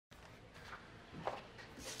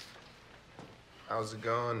How's it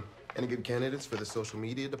going? Any good candidates for the social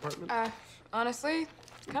media department? Honestly,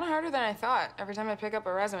 it's kind of harder than I thought. Every time I pick up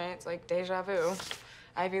a resume, it's like deja vu.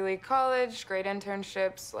 Ivy League college, great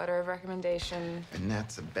internships, letter of recommendation. And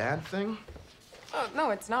that's a bad thing? Oh, no,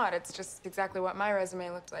 it's not. It's just exactly what my resume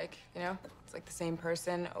looked like, you know? It's like the same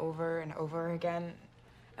person over and over again.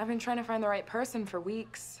 I've been trying to find the right person for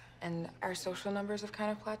weeks, and our social numbers have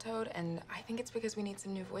kind of plateaued, and I think it's because we need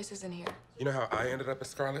some new voices in here. You know how I ended up at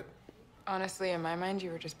Scarlet? Honestly, in my mind,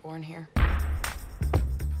 you were just born here.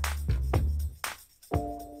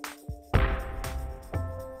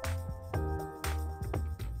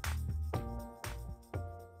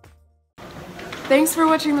 Thanks for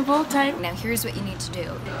watching The Bold Type. Now here's what you need to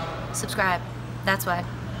do. Subscribe. That's what.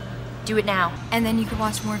 Do it now. And then you can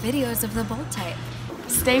watch more videos of The Bold Type.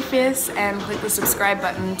 Stay fierce and click the subscribe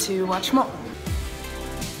button to watch more.